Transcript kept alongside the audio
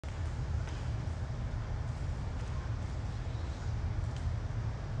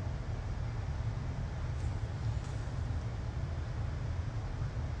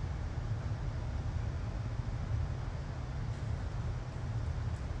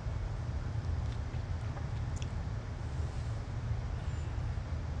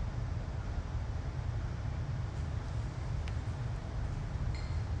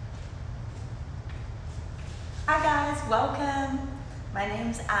Hi guys, welcome. My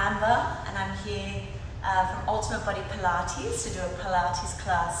name's Amber and I'm here from Ultimate Body Pilates to do a Pilates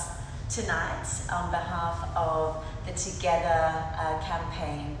class tonight on behalf of the Together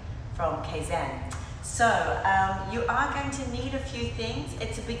campaign from KZN. So you are going to need a few things.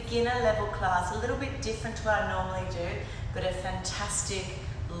 It's a beginner level class, a little bit different to what I normally do, but a fantastic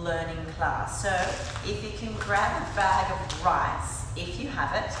learning class. So if you can grab a bag of rice, if you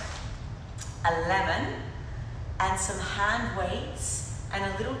have it, a lemon, and some hand weights and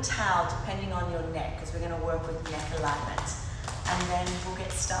a little towel depending on your neck, because we're going to work with neck alignment. And then we'll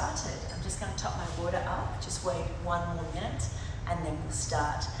get started. I'm just going to top my water up, just wait 1 more minute and then we'll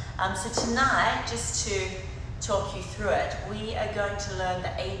start. So tonight, just to talk you through it, we are going to learn the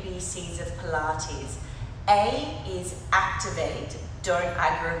ABCs of Pilates. A is activate, don't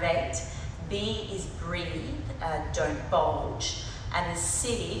aggravate. B is breathe, don't bulge. And the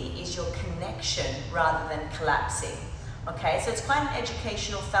C is your connection rather than collapsing. Okay, so it's quite an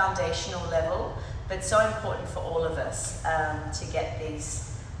educational, foundational level, but so important for all of us to get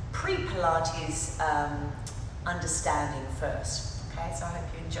these pre-Pilates understanding first. Okay, so I hope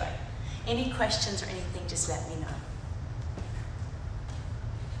you enjoy. Any questions or anything, just let me know.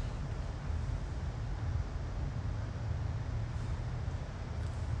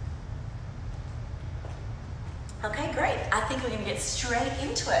 Okay, great. I think we're going to get straight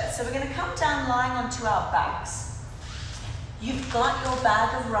into it. So we're going to come down lying onto our backs. You've got your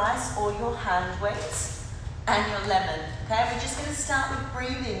bag of rice or your hand weights and your lemon. Okay, we're just going to start with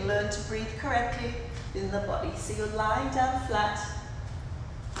breathing. Learn to breathe correctly in the body. So you're lying down flat.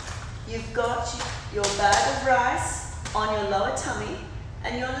 You've got your bag of rice on your lower tummy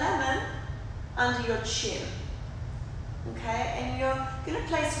and your lemon under your chin. Okay, and you're going to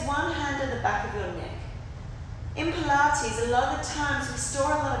place one hand at the back of your neck. In Pilates, a lot of the times we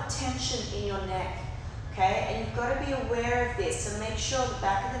store a lot of tension in your neck, okay? And you've got to be aware of this, so make sure the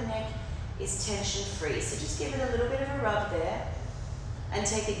back of the neck is tension free. So just give it a little bit of a rub there and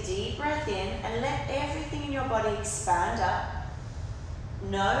take a deep breath in and let everything in your body expand up.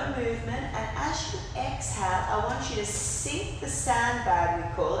 No movement, and as you exhale, I want you to sink the sandbag,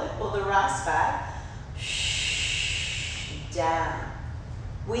 we call it, or the rice bag, down,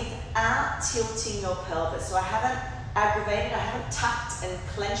 without tilting your pelvis. So I haven't aggravated, I haven't tucked and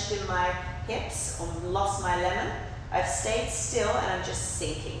clenched in my hips or lost my lemon. I've stayed still and I'm just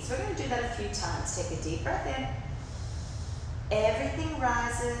sinking. So we're going to do that a few times. Take a deep breath in. Everything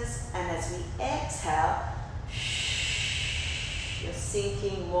rises, and as we exhale, you're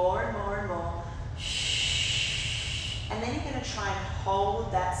sinking more and more and more. And then you're going to try and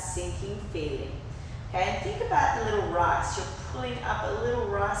hold that sinking feeling. Okay, and think about the little rice. You're pulling up a little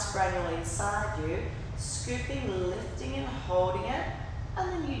rice granule inside you, scooping, lifting and holding it,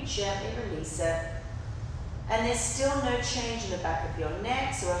 and then you gently release it. And there's still no change in the back of your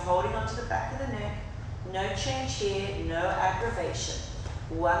neck, so we're holding onto the back of the neck. No change here, no aggravation.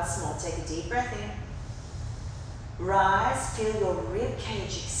 Once more, take a deep breath in. Rise, feel your rib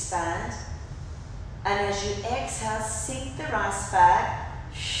cage expand. And as you exhale, sink the rice bag.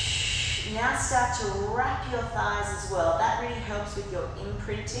 Now start to wrap your thighs as well. That really helps with your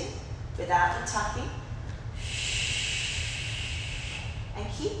imprinting without the tucking. And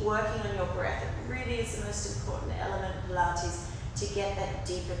keep working on your breath. It really is the most important element of Pilates, to get that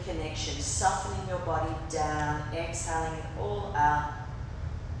deeper connection. Softening your body down, exhaling it all out,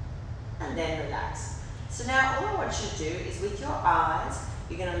 and then relax. So now all I want you to do is, with your eyes,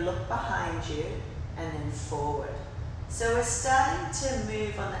 you're going to look behind you and then forward. So we're starting to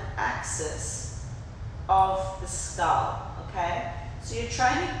move on the axis of the skull, okay? So you're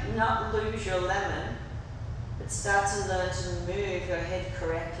trying to not lose your lemon, but start to learn to move your head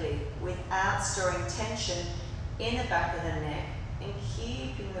correctly without storing tension in the back of the neck and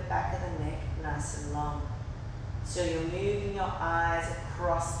keeping the back of the neck nice and long. So you're moving your eyes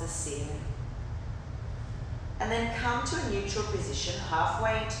across the ceiling. And then come to a neutral position,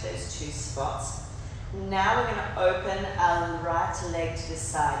 halfway into those two spots. Now we're going to open our right leg to the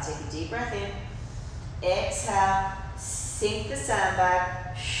side. Take a deep breath in. Exhale. Sink the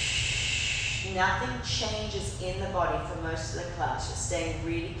sandbag. Nothing changes in the body for most of the class. You're staying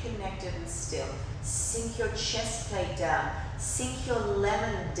really connected and still. Sink your chest plate down. Sink your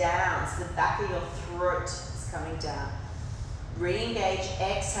lemon down so the back of your throat is coming down. Re-engage.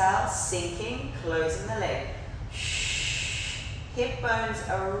 Exhale. Sinking. Closing the leg. Hip bones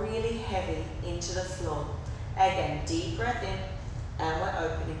are really heavy into the floor. Again, deep breath in, and we're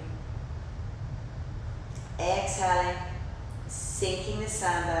opening. Exhaling, sinking the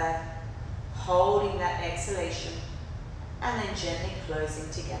sandbag, holding that exhalation, and then gently closing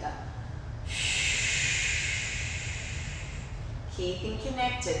together. keeping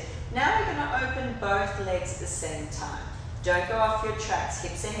connected. Now we're going to open both legs at the same time. Don't go off your tracks,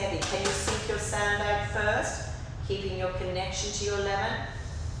 hips are heavy. Can you sink your sandbag first? Keeping your connection to your lemon.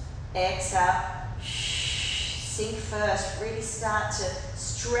 Exhale, sink first. Really start to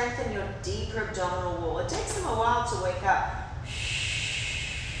strengthen your deeper abdominal wall. It takes them a while to wake up.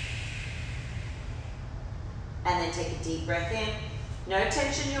 And then take a deep breath in. No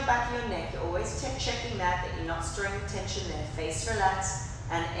tension in your back of your neck. You're always checking that you're not storing the tension there. Face relaxed.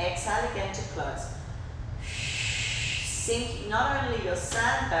 And exhale again to close. Sink not only your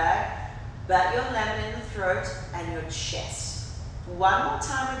sandbag, but your lemon in the throat and your chest. One more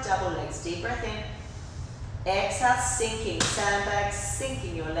time with double legs. Deep breath in. Exhale, sinking. Sandbag,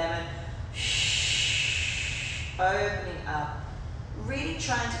 sinking your lemon. Opening up. Really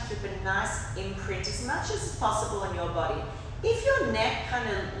trying to keep a nice imprint as much as possible on your body. If your neck kind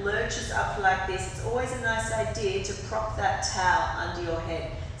of lurches up like this, it's always a nice idea to prop that towel under your head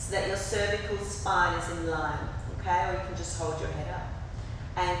so that your cervical spine is in line, okay? Or you can just hold your head up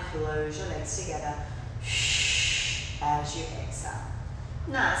and close your legs together as you exhale.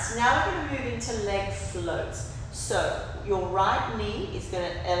 Nice. Now we're going to move into leg floats. So your right knee is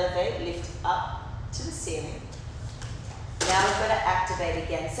going to elevate, lift up to the ceiling. Now we've got to activate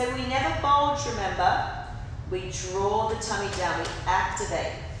again. So we never bulge, remember? We draw the tummy down, we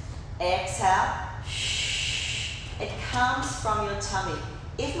activate. Exhale. It comes from your tummy.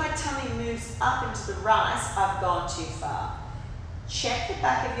 If my tummy moves up into the right, I've gone too far. Check the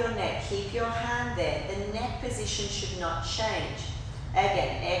back of your neck, keep your hand there. The neck position should not change.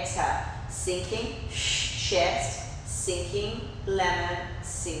 Again, exhale. Sinking, chest, sinking, lemon,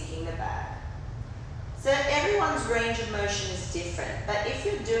 sinking the back. So everyone's range of motion is different, but if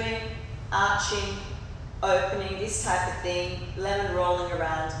you're doing arching, opening, this type of thing, lemon rolling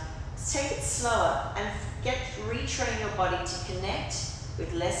around, take it slower and retrain your body to connect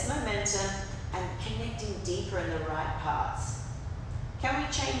with less momentum and connecting deeper in the right parts. Can we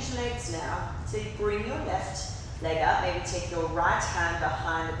change legs now? So you bring your left leg up, maybe take your right hand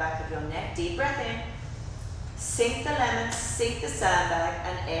behind the back of your neck, deep breath in, sink the lemon, sink the sandbag,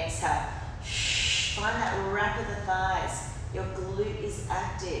 and exhale. Find that wrap of the thighs. Your glute is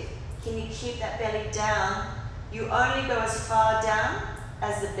active. Can you keep that belly down? You only go as far down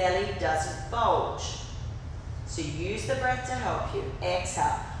as the belly doesn't bulge. So use the breath to help you.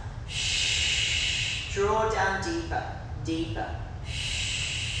 Exhale. Draw down deeper, deeper.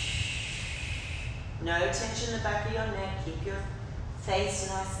 No tension in the back of your neck. Keep your face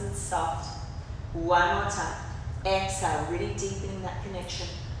nice and soft. One more time. Exhale, really deepening that connection.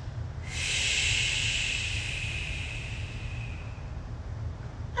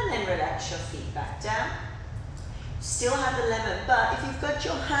 And then relax your feet back down. Still have the lemon, but if you've got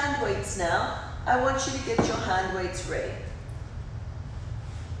your hand weights now, I want you to get your hand weights ready.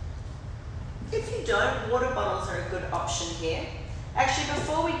 If you don't, water bottles are a good option here. Actually,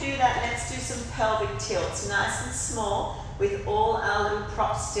 before we do that, let's do some pelvic tilts, nice and small, with all our little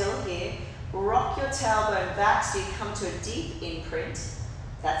props still here. Rock your tailbone back so you come to a deep imprint.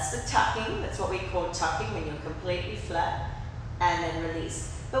 That's the tucking, that's what we call tucking when you're completely flat, and then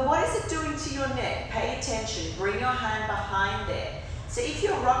release. But what is it doing to your neck? Pay attention, bring your hand behind there. So if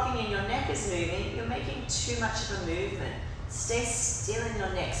you're rocking and your neck is moving, you're making too much of a movement. Stay still in your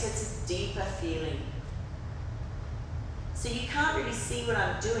neck so it's a deeper feeling. So you can't really see what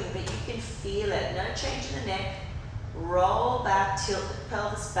I'm doing, but you can feel it. No change in the neck. Roll back, tilt the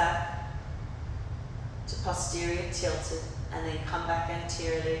pelvis back to posterior tilted, and then come back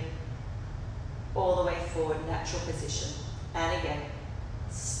anteriorly, all the way forward, natural position. And again,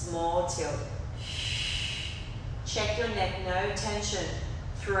 small tilt. Check your neck, no tension.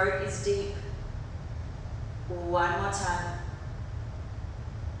 Throat is deep. One more time.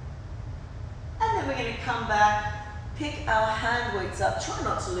 And then we're going to come back, pick our hand weights up. Try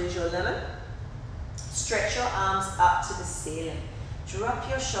not to lose your lemon. Stretch your arms up to the ceiling. Drop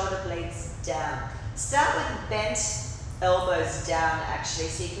your shoulder blades down. Start with bent elbows down actually,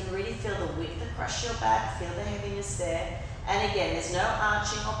 so you can really feel the width across your back, feel the heaviness there. And again, there's no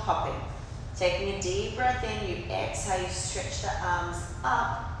arching or popping. Taking a deep breath in, you exhale, you stretch the arms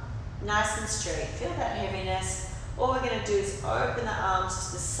up, nice and straight. Feel that heaviness. All we're going to do is open the arms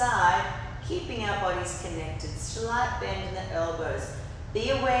to the side, keeping our bodies connected. Slight bend in the elbows. Be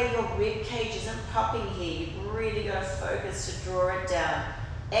aware your rib cage isn't popping here. You've really got to focus to draw it down.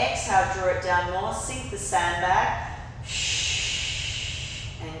 Exhale, draw it down more. Sink the sandbag.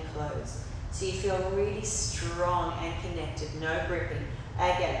 And close. So you feel really strong and connected. No gripping.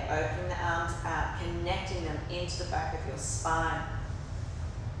 Again, opening the arms out, connecting them into the back of your spine.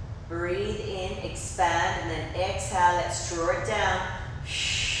 Breathe in, expand, and then exhale. Let's draw it down.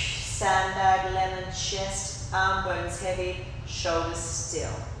 Sandbag, lemon, chest, arm bones heavy, shoulders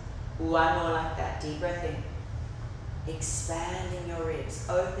still. One more like that. Deep breath in. Expanding your ribs,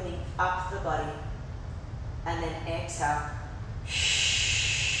 opening up the body. And then exhale.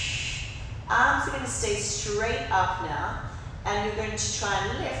 Arms are going to stay straight up now. And you're going to try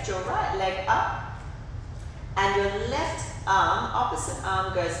and lift your right leg up. And your left arm, opposite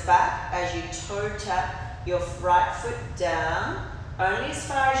arm goes back as you toe tap your right foot down. Only as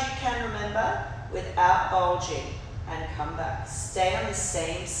far as you can, remember, without bulging. And come back. Stay on the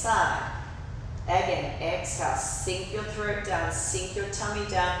same side. Again, exhale. Sink your throat down. Sink your tummy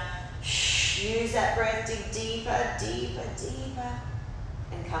down. Use that breath. Dig deeper, deeper, deeper.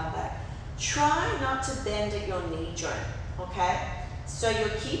 And come back. Try not to bend at your knee joint. Okay? So you're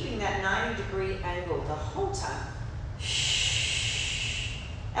keeping that 90-degree angle the whole time.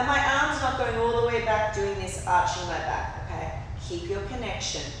 And my arm's not going all the way back doing this, arching my back. Okay? Keep your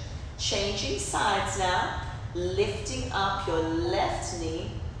connection. Changing sides now. Lifting up your left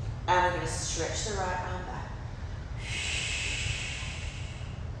knee. And we're going to stretch the right arm back.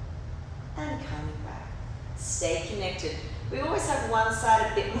 And coming back. Stay connected. We always have one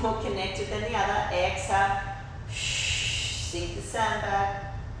side a bit more connected than the other. Exhale. Sink the sandbag.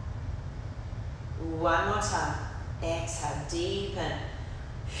 One more time. Exhale. Deepen.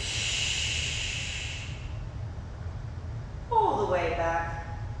 All the way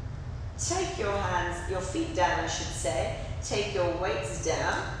back. Take your hands, your feet down, I should say. Take your weights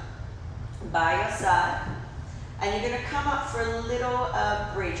down by your side. And you're going to come up for a little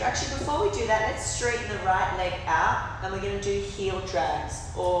bridge. Actually, before we do that, let's straighten the right leg out. And we're going to do heel drags,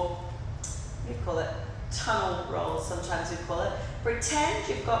 or what do you call it? Tunnel rolls, sometimes we call it. Pretend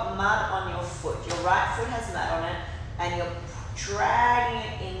you've got mud on your foot. Your right foot has mud on it, and you're dragging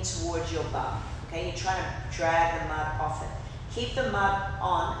it in towards your bum. Okay, you're trying to drag the mud off it. Keep the mud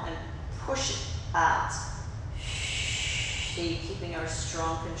on and push it out. So you're keeping a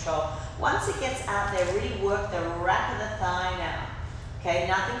strong control. Once it gets out there, really work the rack of the thigh now. Okay,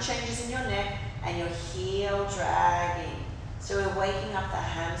 nothing changes in your neck, and your heel dragging. So we're waking up the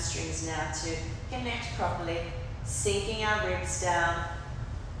hamstrings now to connect properly, sinking our ribs down.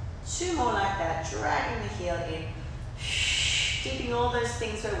 Two more like that, dragging the heel in. Keeping all those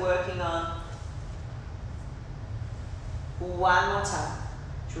things we're working on. One more time.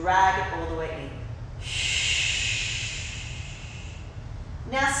 Drag it all the way in.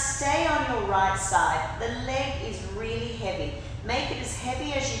 Now stay on your right side. The leg is really heavy. Make it as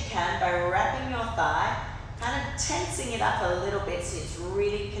heavy as you can by wrapping your thigh, kind of tensing it up a little bit so it's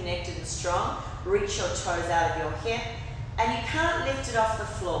really connected and strong. Reach your toes out of your hip, and you can't lift it off the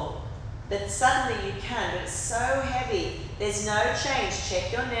floor. But suddenly you can, but it's so heavy. There's no change.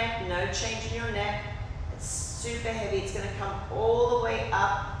 Check your neck, no change in your neck. It's super heavy. It's going to come all the way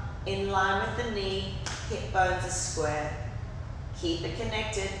up in line with the knee. Hip bones are square. Keep it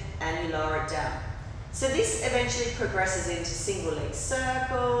connected, and you lower it down. So this eventually progresses into single leg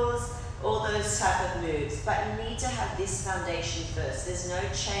circles, all those type of moves. But you need to have this foundation first. There's no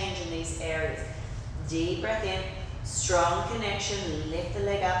change in these areas. Deep breath in, strong connection, lift the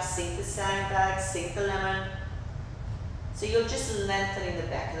leg up, sink the sandbag, sink the lemon. So you're just lengthening the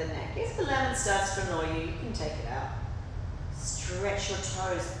back of the neck. If the lemon starts to annoy you, you can take it out. Stretch your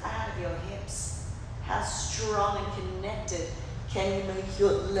toes out of your hips. How strong and connected can you make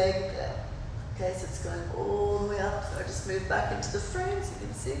your leg there? Okay, so it's going all the way up. So I just move back into the frame so you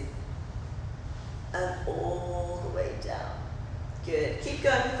can see. And all the way down. Good. Keep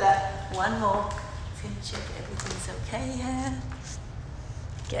going with that. One more. Just going to check everything's okay here.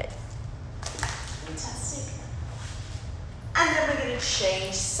 Good. Fantastic. And then we're going to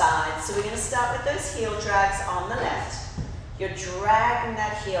change sides. So we're going to start with those heel drags on the left. You're dragging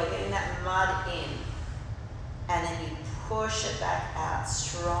that heel, getting that mud in. And then you push it back out,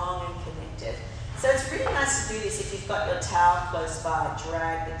 strong and connected. So it's really nice to do this if you've got your towel close by.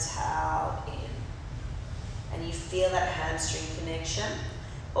 Drag the towel in. And you feel that hamstring connection.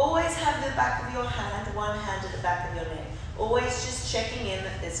 Always have the back of your hand, one hand at the back of your neck. Always just checking in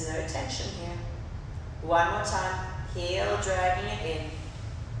that there's no tension here. One more time. Heel dragging it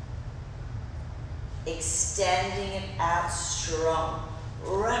in. Extending it out strong.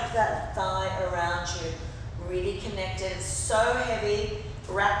 Wrap that thigh around you. Really connected. It's so heavy.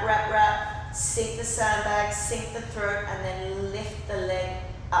 Wrap, wrap, wrap. Sink the sandbag, sink the throat, and then lift the leg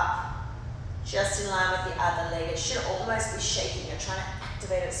up. Just in line with the other leg. It should almost be shaking. You're trying to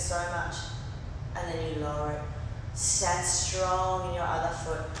activate it so much. And then you lower it. Stand strong in your other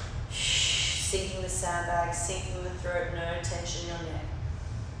foot. Sinking the sandbag, sinking the throat, no tension in your neck.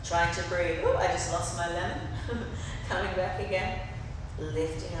 Trying to breathe. Oh, I just lost my lemon. Coming back again.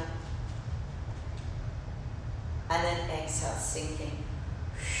 Lifting up. And then exhale, sinking.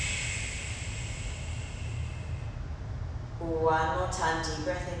 One more time, deep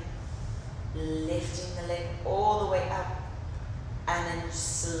breath in. Lifting the leg all the way up. And then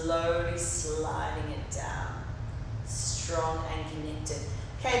slowly sliding it down. Strong and connected.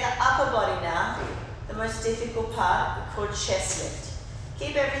 Okay, the upper body now. The most difficult part, we call chest lift.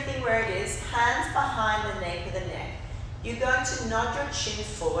 Keep everything where it is. Hands behind the nape of the neck. You're going to nod your chin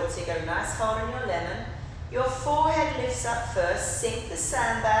forward, so you got a nice hold on your lemon. Your forehead lifts up first. Sink the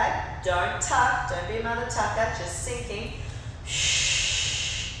sandbag. Don't tuck. Don't be a mother tucker. Just sinking.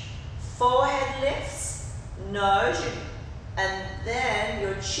 Shh. Forehead lifts. Nose. And then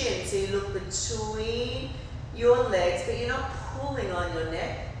your chin. So you look between your legs, but you're not pulling on your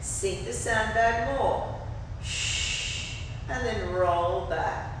neck. Sink the sandbag more. Shh. And then roll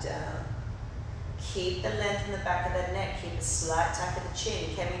back down. Keep the length in the back of that neck. Keep a slight tuck of the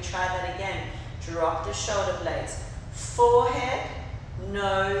chin. Can we try that again? Drop the shoulder blades. Forehead,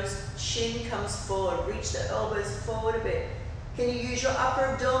 nose, chin comes forward. Reach the elbows forward a bit. Can you use your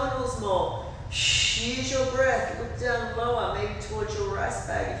upper abdominals more? Shh, use your breath. Look down lower, maybe towards your rice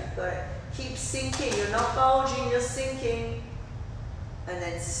bag if you've got it. Keep sinking. You're not bulging, you're sinking. And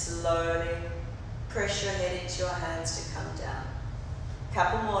then slowly press your head into your hands to come down.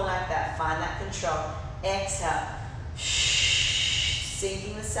 Couple more like that. Find that control. Exhale. Shh.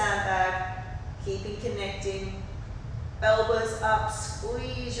 Sinking the sandbag. Keeping connecting. Elbows up.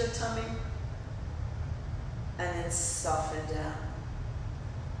 Squeeze your tummy. And then soften down.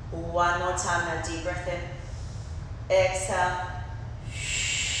 One more time now. Deep breath in. Exhale.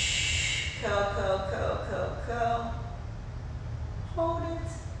 Shh. Curl, curl, curl, curl, curl. Hold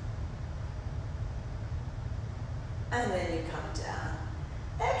it. And then you come down.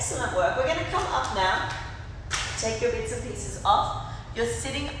 Excellent work. We're going to come up now. Take your bits and pieces off. You're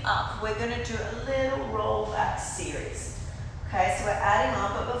sitting up. We're going to do a little roll back series. Okay, so we're adding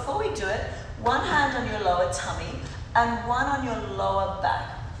on, but before we do it, one hand on your lower tummy and one on your lower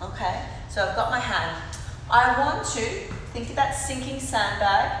back. Okay, so I've got my hand. I want to think of that sinking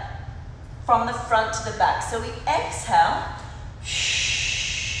sandbag from the front to the back. So we exhale.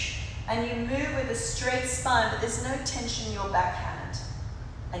 Shh. And you move with a straight spine, but there's no tension in your back hand.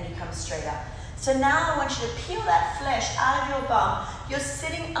 And you come straight up. So now I want you to peel that flesh out of your bum. You're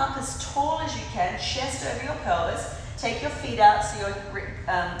sitting up as tall as you can, chest over your pelvis. Take your feet out so your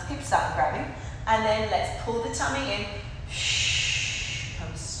hips aren't grabbing. And then let's pull the tummy in. Shh.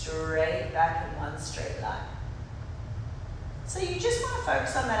 Come straight back in one straight line. So you just want to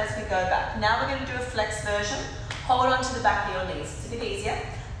focus on that as we go back. Now we're going to do a flex version. Hold on to the back of your knees. It's a bit easier.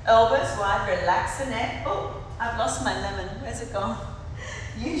 Elbows wide, relax the neck. Oh, I've lost my lemon. Where's it gone?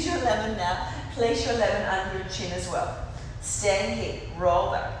 Use your lemon now. Place your lemon under your chin as well. Staying here.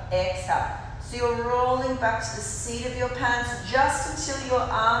 Roll back. Exhale. So you're rolling back to the seat of your pants just until your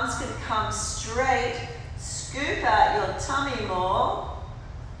arms can come straight. Scoop out your tummy more.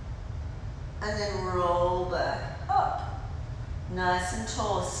 And then roll back up. Nice and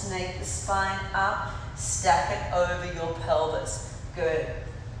tall. Snake the spine up. Stack it over your pelvis. Good.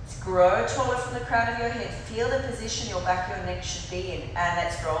 Grow taller from the crown of your head. Feel the position your back of your neck should be in. And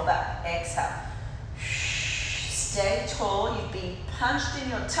let's roll back. Exhale. Stay tall. You've been punched in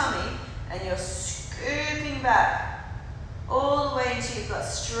your tummy and you're scooping back all the way until you've got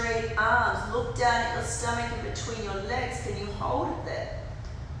straight arms. Look down at your stomach and between your legs. Can you hold it there?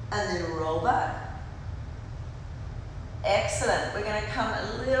 And then roll back. Excellent. We're going to come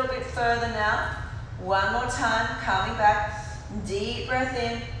a little bit further now. One more time. Coming back. Deep breath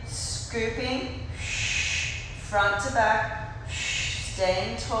in. Scooping. Front to back.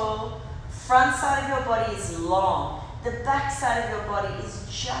 Staying tall. Front side of your body is long. The back side of your body is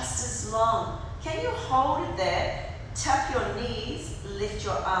just as long. Can you hold it there? Tap your knees. Lift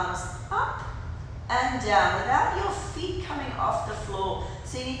your arms up and down without your feet coming off the floor.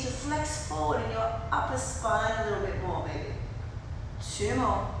 So you need to flex forward in your upper spine a little bit more, maybe. 2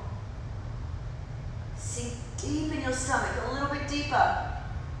 more. Sink deep in your stomach, a little bit deeper.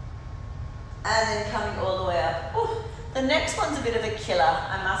 And then coming all the way up. Ooh, the next one's a bit of a killer,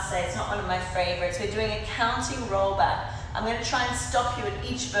 I must say. It's not one of my favorites. We're doing a counting roll back. I'm going to try and stop you at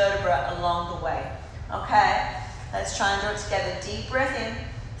each vertebra along the way. Okay? Let's try and do it together. Deep breath in.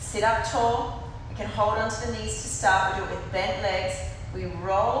 Sit up tall. You can hold onto the knees to start. We do it with bent legs. We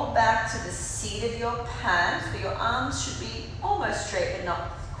roll back to the seat of your pants, where your arms should be almost straight, but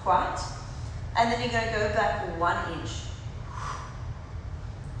not quite. And then you're going to go back 1 inch.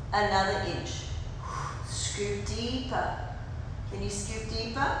 Another inch. Scoop deeper. Can you scoop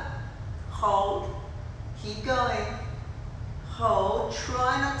deeper? Hold. Keep going. Hold.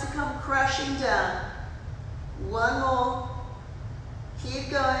 Try not to come crashing down. One more.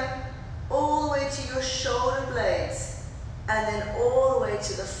 Keep going. All the way to your shoulder blades. And then all the way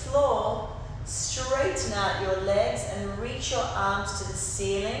to the floor. Straighten out your legs and reach your arms to the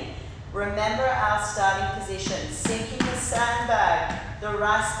ceiling. Remember our starting position. Sinking the sandbag, the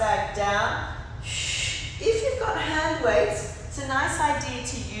rice bag down. If you've got hand weights, it's a nice idea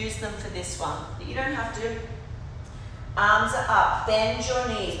to use them for this one. But you don't have to. Arms are up. Bend your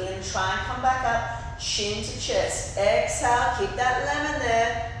knees. We're going to try and come back up. Chin to chest. Exhale. Keep that lemon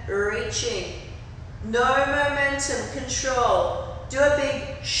there. Reaching. No momentum. Control. Do a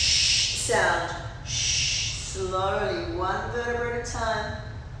big shh sound. Shh. Slowly. One vertebra at a time.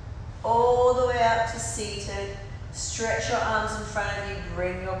 All the way up to seated. Stretch your arms in front of you.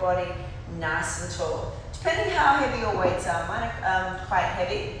 Bring your body nice and tall. Depending how heavy your weights are. Mine are quite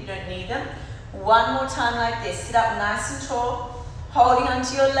heavy. You don't need them. One more time like this. Sit up nice and tall. Holding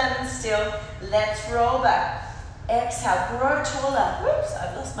onto your lemon still. Let's roll back. Exhale. Grow taller. Whoops,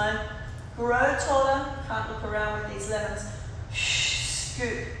 I've lost mine. Grow taller. Can't look around with these lemons.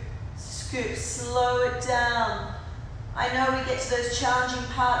 Scoop. Scoop. Slow it down. I know we get to those challenging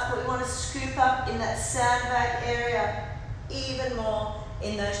parts, but we want to scoop up in that sandbag area even more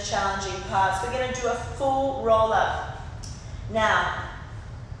in those challenging parts. We're going to do a full roll-up. Now,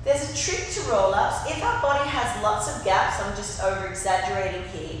 there's a trick to roll-ups. If our body has lots of gaps, I'm just over-exaggerating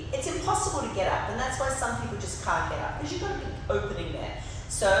here, it's impossible to get up, and that's why some people just can't get up, because you've got a big opening there.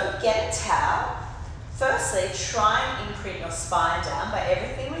 So get a towel. Firstly, try and imprint your spine down by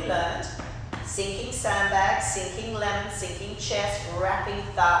everything we learned. Sinking sandbag, sinking lemon, sinking chest, wrapping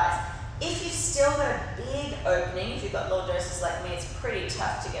thighs. If you've still got a big opening, if you've got lordosis like me, it's pretty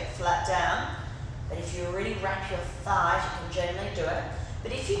tough to get flat down. But if you really wrap your thighs, you can generally do it.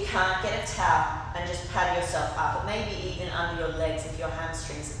 But if you can't, get a towel and just pad yourself up, or maybe even under your legs if your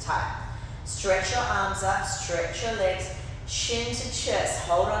hamstrings are tight. Stretch your arms up, stretch your legs, chin to chest.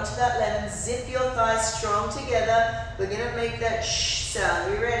 Hold on to that lemon, zip your thighs strong together. We're gonna make that shh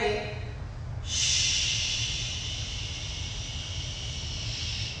sound. You ready?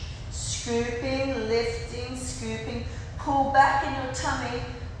 Scooping, lifting, scooping. Pull back in your tummy.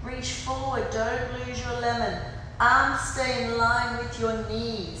 Reach forward. Don't lose your lemon. Arms stay in line with your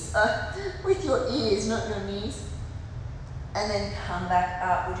knees. With your ears, not your knees. And then come back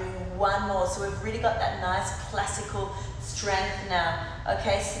up. We're doing one more. So we've really got that nice classical strength now.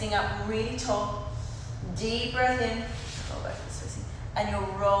 Okay, sitting up really tall. Deep breath in. Roll back this way. And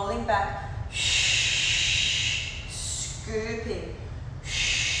you're rolling back. Scooping.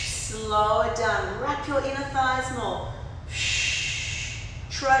 Slow it down. Wrap your inner thighs more.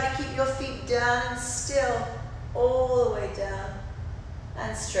 Try to keep your feet down and still. All the way down.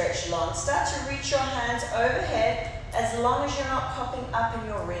 And stretch long. Start to reach your hands overhead as long as you're not popping up in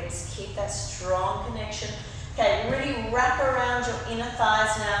your ribs. Keep that strong connection. Okay, really wrap around your inner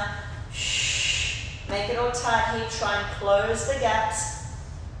thighs now. Make it all tight here. Try and close the gaps.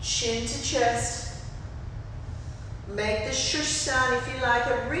 Chin to chest. Make the shush sound if you like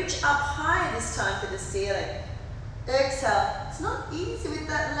it. Reach up high this time for the ceiling. Exhale. It's not easy with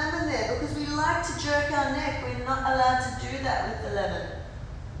that lemon there because we like to jerk our neck. We're not allowed to do that with the lemon.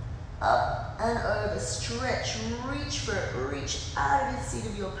 Up and over. Stretch. Reach for it. Reach out of the seat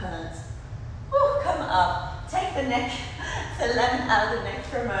of your pants. Woo, come up. Take the neck, the lemon out of the neck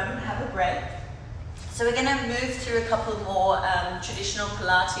for a moment. Have a break. So we're going to move through a couple more traditional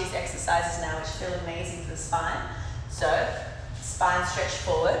Pilates exercises now, which feel amazing for the spine. So, spine stretch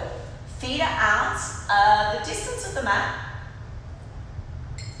forward. Feet are out, the distance of the mat.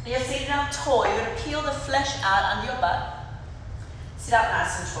 You're seated up tall. You're going to peel the flesh out under your butt. Sit up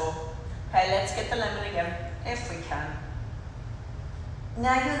nice and tall. Okay, let's get the lemon again, if we can.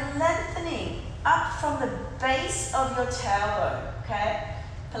 Now you're lengthening up from the base of your tailbone, okay?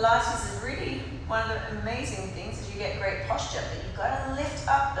 Pilates is really one of the amazing things is you get great posture, but you've got to lift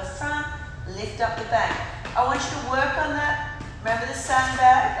up the front, lift up the back. I want you to work on that. Remember the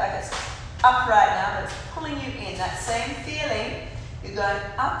sandbag? Like it's up right now, but it's pulling you in. That same feeling, you're going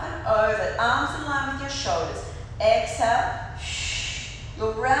up and over, arms in line with your shoulders. Exhale.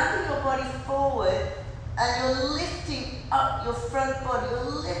 You're rounding your body forward and you're lifting up your front body. You're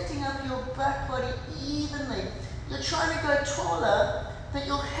lifting up your back body evenly. You're trying to go taller, but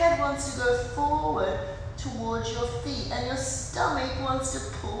your head wants to go forward towards your feet and your stomach wants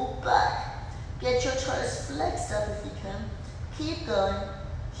to pull back. Get your toes flexed up if you can. Keep going,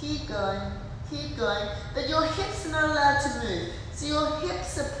 keep going, keep going. But your hips are not allowed to move. So your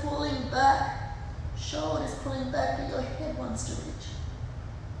hips are pulling back. Shoulders pulling back, but your head wants to reach.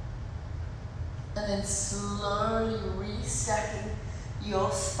 And then slowly restacking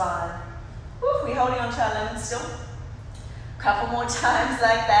your spine. Woo, we're holding on to our lemon still. Couple more times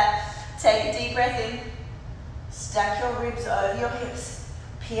like that. Take a deep breath in. Stack your ribs over your hips.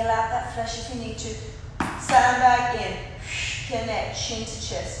 Peel out that flesh if you need to. Sandbag in. Connect chin to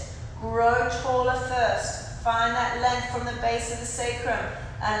chest. Grow taller first. Find that length from the base of the sacrum.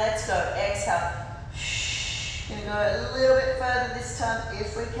 And let's go. Exhale. Gonna go a little bit further this time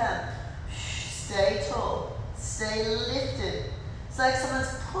if we can. Stay tall. Stay lifted. It's like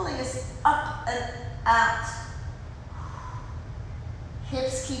someone's pulling us up and out.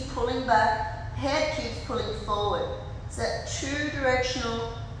 Hips keep pulling back. Head keeps pulling forward. It's that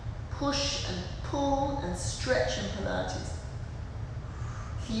two-directional push and pull and stretch in Pilates.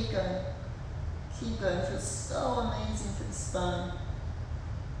 Keep going. Keep going. It feels so amazing for the spine.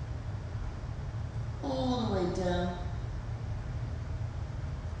 All the way down.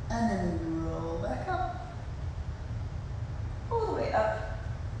 And then we roll back up. All the way up.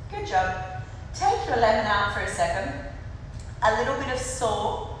 Good job. Take your lemon out for a second. A little bit of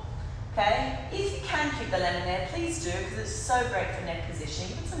sore. Okay? If you can keep the lemon there, please do, because it's so great for neck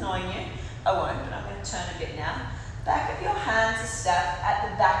positioning. If it's annoying you, I won't, but I'm going to turn a bit now. Back of your hands are stacked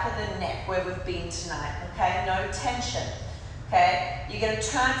at the back of the neck where we've been tonight. Okay? No tension. Okay? You're going to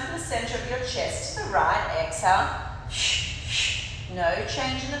turn from the center of your chest to the right. Exhale. No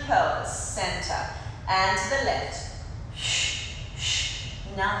change in the pelvis. Center. And to the left.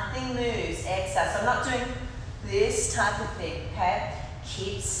 Nothing moves. Exhale. So I'm not doing this type of thing. Okay?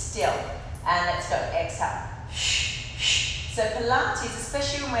 Keep still. And let's go. Exhale. So Pilates,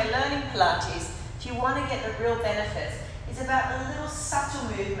 especially when we're learning Pilates, if you want to get the real benefits, it's about the little subtle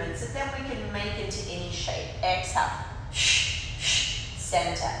movements that then we can make into any shape. Exhale.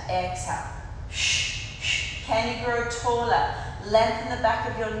 Center. Exhale. Can you grow taller? Lengthen the back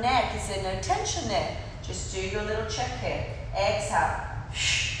of your neck. Is there no tension there? Just do your little check here. Exhale.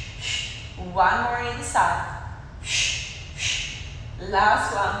 One more on either side.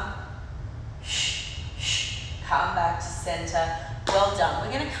 Last one. Come back to center. Well done.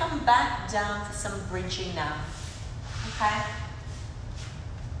 We're going to come back down for some bridging now. Okay?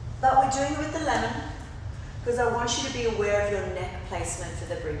 But we're doing it with the lemon because I want you to be aware of your neck placement for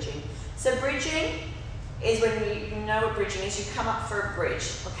the bridging. So bridging is when you know what bridging is. You come up for a bridge.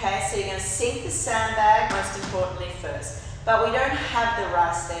 Okay? So you're going to sink the sandbag, most importantly, first. But we don't have the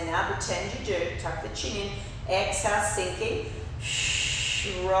rice there now. Pretend you do. Tuck the chin in. Exhale, sinking.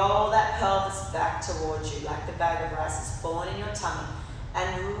 Roll that pelvis back towards you like the bag of rice has fallen in your tummy.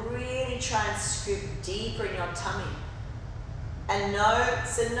 And really try and scoop deeper in your tummy. And no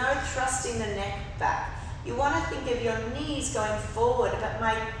thrusting the neck back. You want to think of your knees going forward, but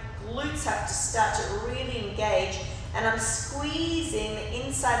my glutes have to start to really engage. And I'm squeezing the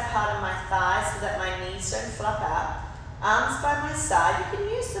inside part of my thighs so that my knees don't flop out. Arms by my side. You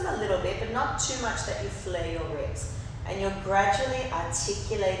can use them a little bit, but not too much that you flare your ribs. And you're gradually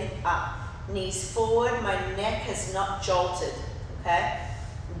articulating up. Knees forward, my neck has not jolted. Okay?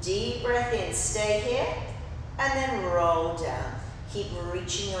 Deep breath in, stay here, and then roll down. Keep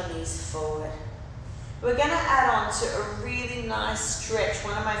reaching your knees forward. We're going to add on to a really nice stretch,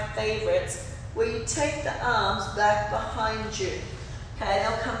 one of my favorites, where you take the arms back behind you. Okay,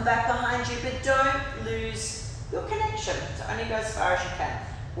 they'll come back behind you, but don't lose your connection. So only go as far as you can.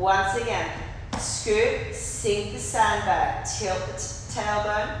 Once again, scoop, sink the sandbag, tilt the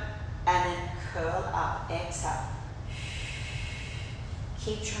tailbone, and then curl up. Exhale.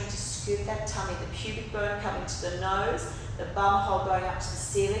 Keep trying to scoop that tummy, the pubic bone coming to the nose, the bum hole going up to the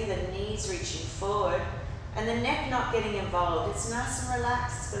ceiling, the knees reaching forward, and the neck not getting involved. It's nice and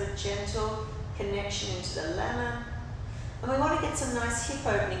relaxed. It's got a gentle connection into the lemon. And we want to get some nice hip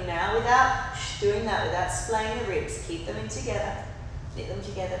opening now without doing that, without splaying the ribs. Keep them in together. Knit them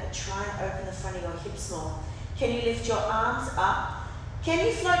together and try and open the front of your hips more. Can you lift your arms up? Can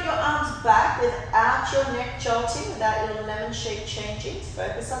you float your arms back without your neck jolting, without your lemon shape changing?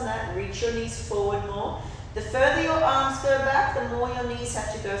 Focus on that. Reach your knees forward more. The further your arms go back, the more your knees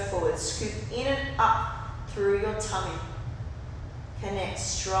have to go forward. Scoop in and up through your tummy. Connect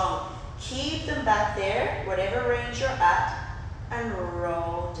strong. Keep them back there, whatever range you're at, and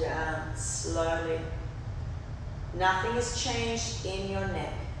roll down slowly. Nothing has changed in your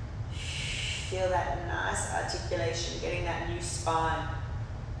neck. Feel that nice articulation, getting that new spine.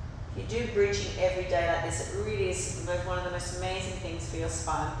 If you do bridging every day like this, it really is one of the most amazing things for your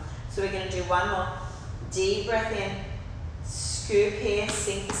spine. So we're going to do one more. Deep breath in. Scoop here,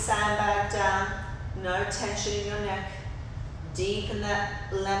 sink the sandbag down. No tension in your neck. Deepen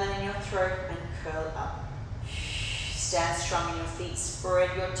that lemon in your throat and curl up. Stand strong in your feet,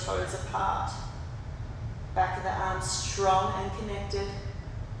 spread your toes apart. Back of the arms strong and connected.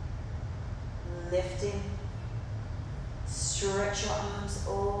 Lifting. Stretch your arms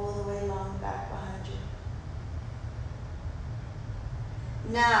all the way long back behind you.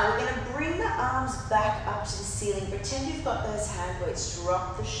 Now we're going to bring the arms back up to the ceiling. Pretend you've got those hand weights.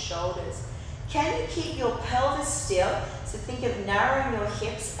 Drop the shoulders. Can you keep your pelvis still? So think of narrowing your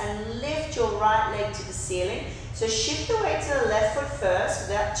hips and lift your right leg to the ceiling. So shift the weight to the left foot first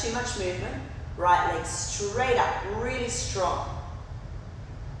without too much movement. Right leg straight up, really strong.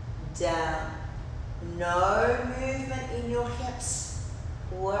 Down. No movement in your hips.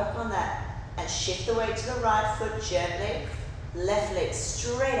 Work on that. And shift the weight to the right foot gently. Left leg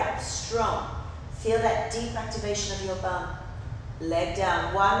straight up, strong. Feel that deep activation of your bum. Leg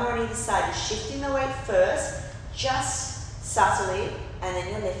down, one more on either side. You're shifting the weight first, just subtly, and then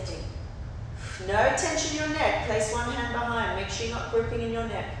you're lifting. No tension in your neck. Place one hand behind. Make sure you're not gripping in your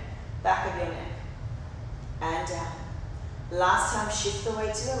neck. Back of your neck. And down. Last time, shift the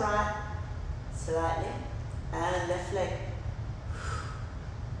weight to the right, slightly, and left leg.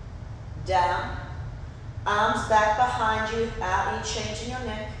 Down. Arms back behind you without any change in your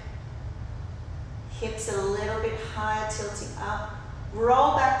neck. Hips a little bit higher, tilting up.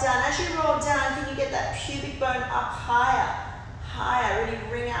 Roll back down. As you roll down, can you get that pubic bone up higher? Higher.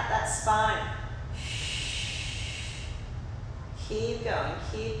 Really wring out that spine. Keep going,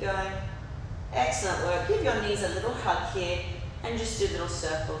 keep going. Excellent work. Give your knees a little hug here and just do little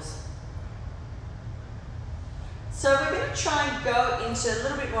circles. So we're going to try and go into a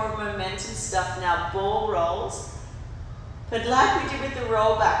little bit more momentum stuff now, ball rolls. But like we did with the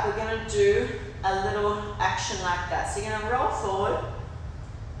roll back, we're going to do a little action like that. So you're going to roll forward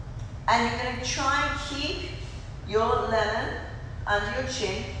and you're going to try and keep your lemon under your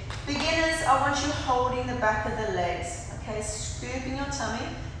chin. Beginners, I want you holding the back of the legs, okay? Scooping your tummy,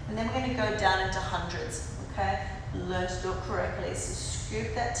 and then we're going to go down into hundreds, okay? Learn to do it correctly. So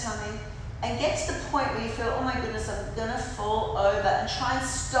scoop that tummy and get to the point where you feel, oh my goodness, I'm going to fall over, and try and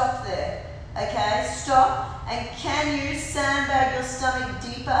stop there, okay? Stop, and can you sandbag your stomach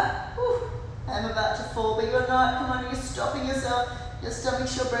deeper? Whew, I'm about to fall, but you're not. Come on, you're stopping yourself. Your stomach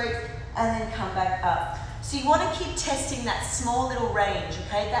shall break, and then come back up. So you want to keep testing that small little range,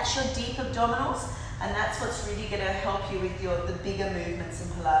 okay? That's your deep abdominals, and that's what's really going to help you with the bigger movements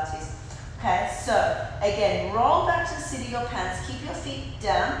in Pilates. Okay, so again, roll back to the seat of your pants, keep your feet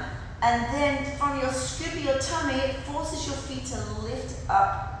down, and then from your scoop of your tummy, it forces your feet to lift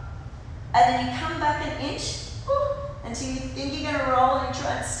up. And then you come back an inch, until you think you're going to roll and you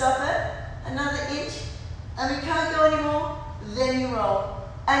try and stop it. Another inch, and you can't go anymore, then you roll.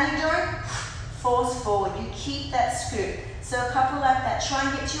 And you don't force forward, you keep that scoop. So a couple like that. Try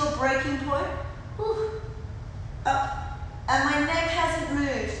and get to your breaking point. Up. And my neck hasn't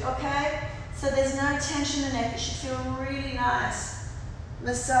moved, okay? So there's no tension in the neck. It should feel really nice.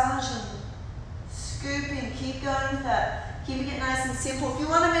 Massaging, scooping, keep going with that. Keeping it nice and simple. If you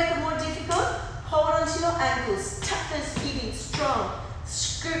want to make it more difficult, hold on to your ankles. Tuck those feet in strong.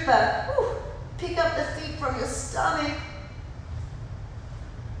 Scoop up. Pick up the feet from your stomach.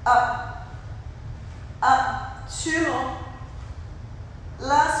 Up. Up. Two more.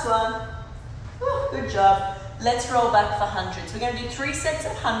 Last one. Good job. Let's roll back for hundreds. We're going to do 3 sets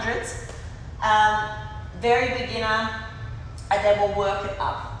of hundreds. Very beginner, and then we'll work it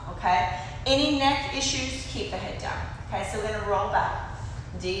up, okay? Any neck issues, keep the head down. Okay, so we're going to roll back.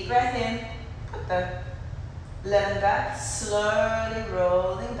 Deep breath in, put the lemon back, slowly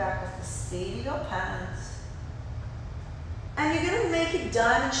rolling back off the seat of your pants. And you're going to make a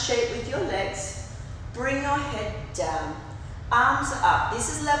diamond shape with your legs. Bring your head down. Arms up. This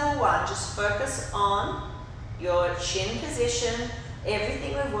is level 1. Just focus on your chin position.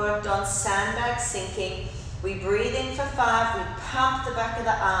 Everything we've worked on, sandbag sinking. We breathe in for 5. We pump the back of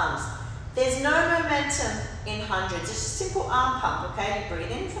the arms. There's no momentum in hundreds. It's just a simple arm pump, okay? You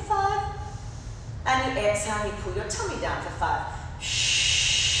breathe in for 5. And you exhale, you pull your tummy down for 5.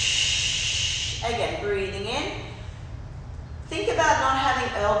 Shh. Again, breathing in. Think about not having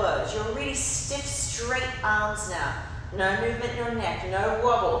elbows. You're really stiff, straight arms now. No movement in your neck, no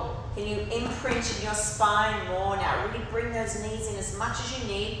wobble. Can you imprint in your spine more now? Really bring those knees in as much as you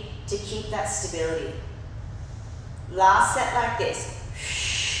need to keep that stability. Last set like this.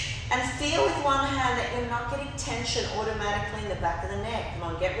 And feel with one hand that you're not getting tension automatically in the back of the neck. Come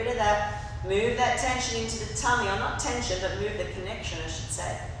on, get rid of that. Move that tension into the tummy, or not tension, but move the connection, I should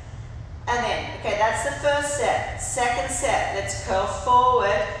say. And then, okay, that's the first set. Second set, let's curl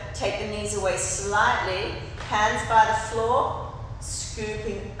forward. Take the knees away slightly. Hands by the floor.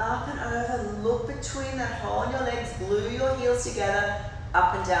 Scooping up and over, look between that hole in your legs, glue your heels together,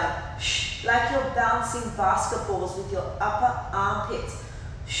 up and down. Like you're bouncing basketballs with your upper armpits.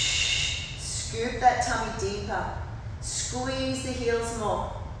 Scoop that tummy deeper. Squeeze the heels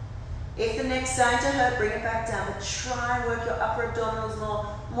more. If the neck's starting to hurt, bring it back down, but try and work your upper abdominals more.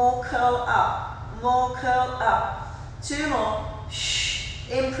 More curl up, more curl up. 2 more.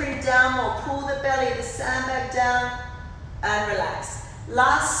 Imprint down more, pull the belly, the sandbag down, and relax.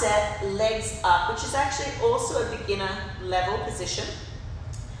 Last set, legs up, which is actually also a beginner level position.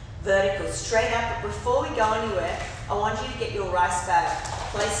 Vertical, straight up, but before we go anywhere, I want you to get your rice bag,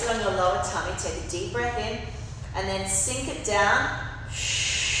 place it on your lower tummy, take a deep breath in, and then sink it down.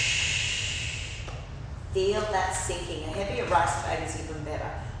 Feel that sinking. A heavier rice bag is even better,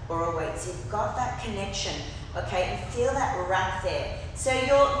 or a weight. So you've got that connection, okay, and feel that wrap there. So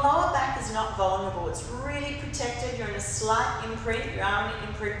your lower back is not vulnerable. It's really protected. You're in a slight imprint. You are in an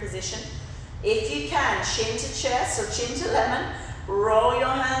imprint position. If you can, chin to chest or chin to lemon, roll your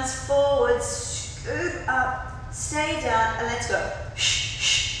hands forward, scoop up, stay down, and let's go.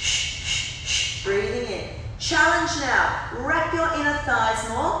 Breathing in. Challenge now. Wrap your inner thighs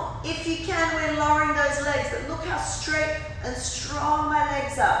more. If you can, we're lowering those legs, but look how straight and strong my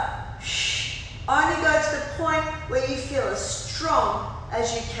legs are. Only go to the point where you feel as strong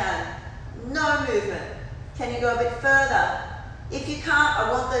as you can. No movement. Can you go a bit further? If you can't,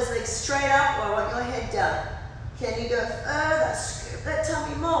 I want those legs straight up, or I want your head down. Can you go further? Scoop that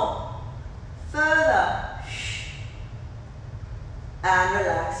tummy more. Further. And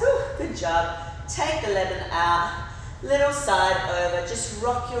relax. Ooh, good job. Take the lemon out. Little side over. Just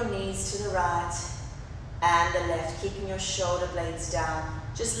rock your knees to the right and the left, keeping your shoulder blades down.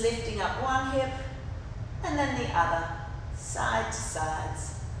 Just lifting up one hip and then the other, side to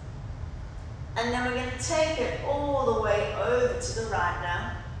sides. And then we're going to take it all the way over to the right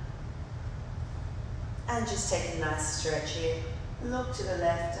now. And just take a nice stretch here. Look to the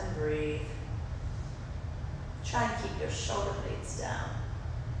left and breathe. Try and keep your shoulder blades down.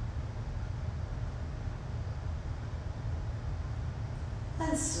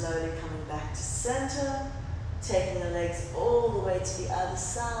 And slowly coming back to center. Taking the legs all the way to the other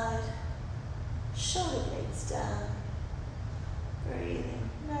side. Shoulder blades down. Breathing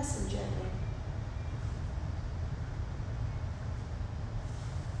nice and gently.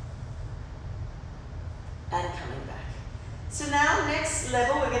 And coming back. So now, next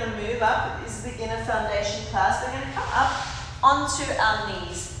level we're going to move up. It is a beginner foundation class. We're going to come up onto our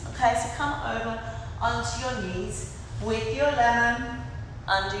knees. Okay, so come over onto your knees with your lemon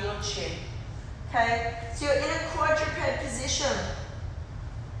under your chin. Okay, so you're in a quadruped position,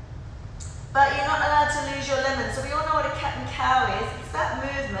 but you're not allowed to lose your lemon. So we all know what a cat and cow is. It's that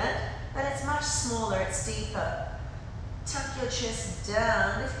movement, but it's much smaller, it's deeper. Tuck your chest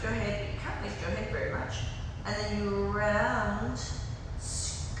down, lift your head, you can't lift your head very much. And then you round,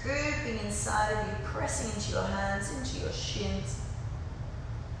 scooping inside of you, pressing into your hands, into your shins,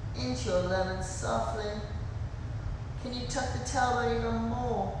 into your lemon softly. Can you tuck the tailbone even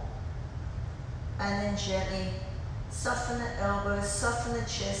more? And then gently soften the elbows, soften the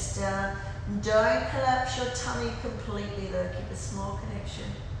chest down. Don't collapse your tummy completely though, keep a small connection.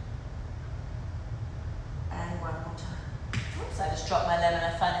 And one more time. Oops, I just dropped my lemon.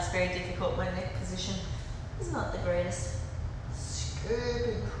 I find this very difficult. My neck position is not the greatest.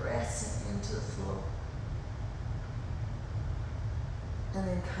 Scooping, pressing into the floor. And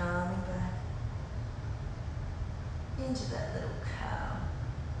then calming back into that little cow.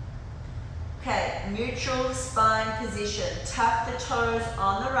 Okay, neutral spine position. Tuck the toes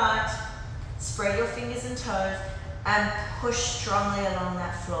on the right, spread your fingers and toes, and push strongly along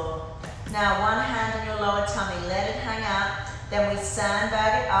that floor. Now one hand on your lower tummy, let it hang out, then we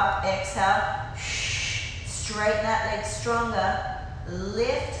sandbag it up, exhale, straighten that leg stronger,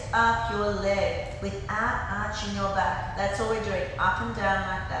 lift up your leg without arching your back. That's all we're doing, up and down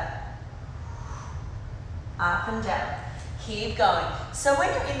like that. Up and down. Keep going. So when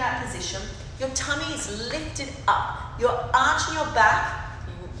you're in that position, your tummy is lifted up. You're arching your back.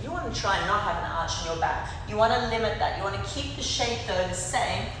 You want to try and not have an arch in your back. You want to limit that. You want to keep the shape though the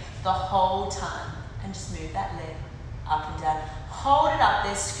same the whole time. And just move that leg up and down. Hold it up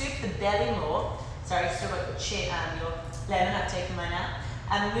there. Scoop the belly more. Sorry, still got your chin, your lemon. I've taken mine out.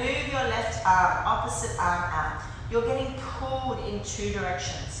 And move your left arm, opposite arm out. You're getting pulled in 2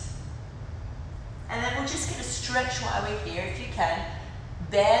 directions. And then we'll just get a stretch while we're here if you can.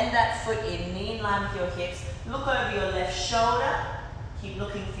 Bend that foot in, knee in line with your hips. Look over your left shoulder. Keep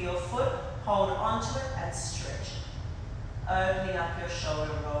looking for your foot. Hold onto it and stretch. Opening up your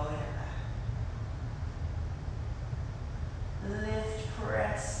shoulder, rolling it back. Lift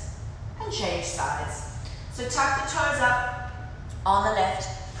press, and change sides. So tuck the toes up on the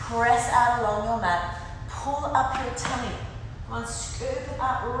left, press out along your mat, pull up your tummy. Come on, scoop it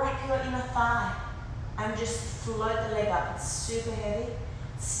up, wrap your inner thigh, and just float the leg up. It's super heavy,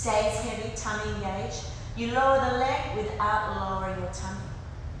 stays heavy, tummy engaged. You lower the leg without lowering your tummy.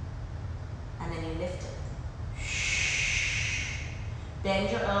 And then you lift it. Bend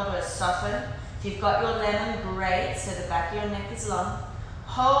your elbows, soften. If you've got your lemon, great, so the back of your neck is long.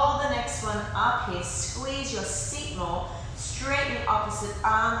 Hold the next one up here, squeeze your seat more, straighten the opposite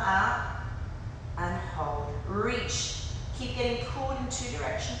arm out, and hold. Reach, keep getting pulled in 2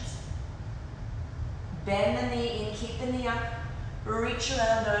 directions. Bend the knee in, keep the knee up, reach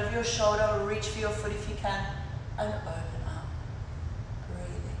around over your shoulder, reach for your foot if you can, and open up,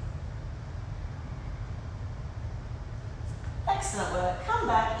 breathing. Excellent work. Come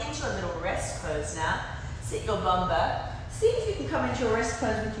back into a little rest pose now. Sit your bum back. See if you can come into a rest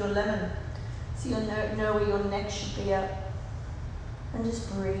pose with your lemon. So you'll know where your neck should be up. And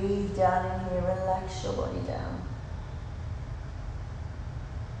just breathe down in here. Relax your body down.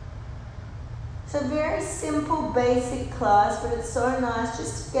 It's a very simple, basic class, but it's so nice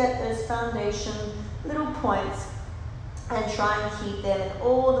just to get those foundation little points and try and keep them in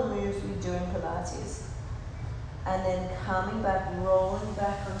all the moves we do in Pilates. And then coming back, rolling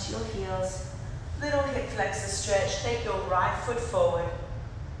back onto your heels. Little hip flexor stretch. Take your right foot forward.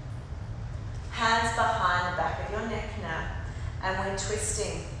 Hands behind the back of your neck now. And we're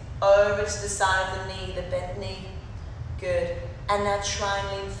twisting over to the side of the knee, the bent knee. Good. And now try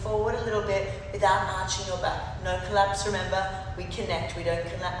and lean forward a little bit without arching your back. No collapse, remember. We connect, we don't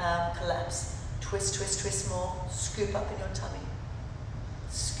collapse. Twist, twist, twist more. Scoop up in your tummy.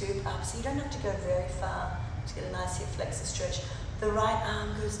 Scoop up. So you don't have to go very far to get a nice hip flexor stretch. The right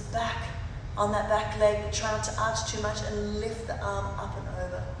arm goes back on that back leg, but try not to arch too much and lift the arm up and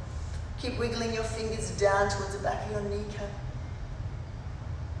over. Keep wiggling your fingers down towards the back of your kneecap.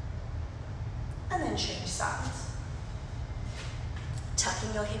 And then change sides.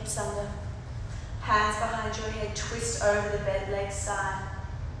 Tucking your hips under. Hands behind your head, twist over the bent leg side.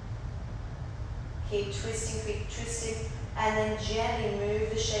 Keep twisting, and then gently move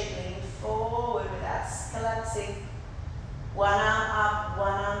the shape, leaning forward without collapsing. One arm up,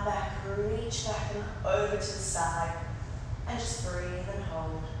 one arm back, reach back and over to the side, and just breathe and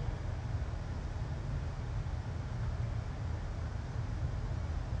hold.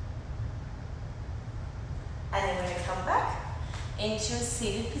 And then we're going to come back into a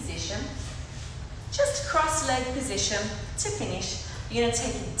seated position, just cross-leg position to finish. You're going to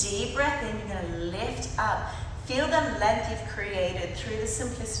take a deep breath in, you're going to lift up. Feel the length you've created through the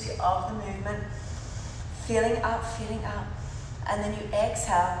simplicity of the movement. Feeling up, and then you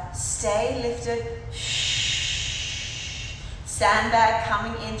exhale, stay lifted. Sandbag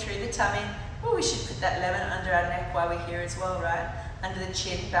coming in through the tummy. Oh, we should put that lemon under our neck while we're here as well, right? Under the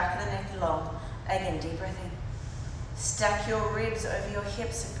chin, back of the neck long. Again, deep breath in. Stack your ribs over your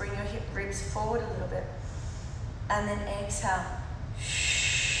hips and bring your hip ribs forward a little bit. And then exhale.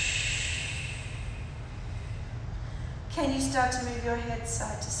 Can you start to move your head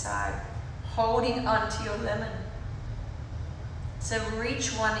side to side, holding onto your lemon? So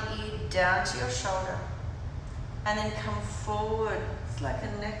reach one ear down to your shoulder and then come forward. It's like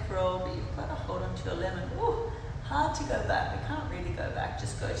a neck roll, but you've got to hold onto your lemon. Ooh, hard to go back. We can't really go back.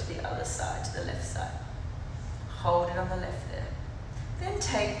 Just go to the other side, to the left side. Hold it on the left there. Then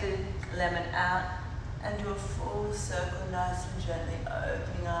take the lemon out and do a full circle, nice and gently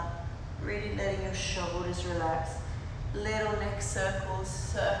opening up. Really letting your shoulders relax. Little neck circles,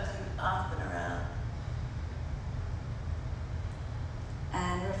 circling up and around.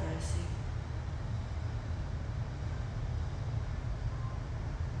 And reversing.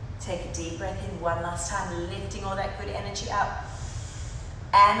 Take a deep breath in one last time, lifting all that good energy up.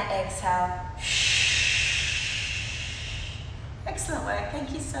 And exhale. Excellent work.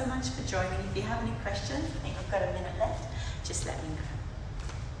 Thank you so much for joining. If you have any questions, I think I've got a minute left, just let me know.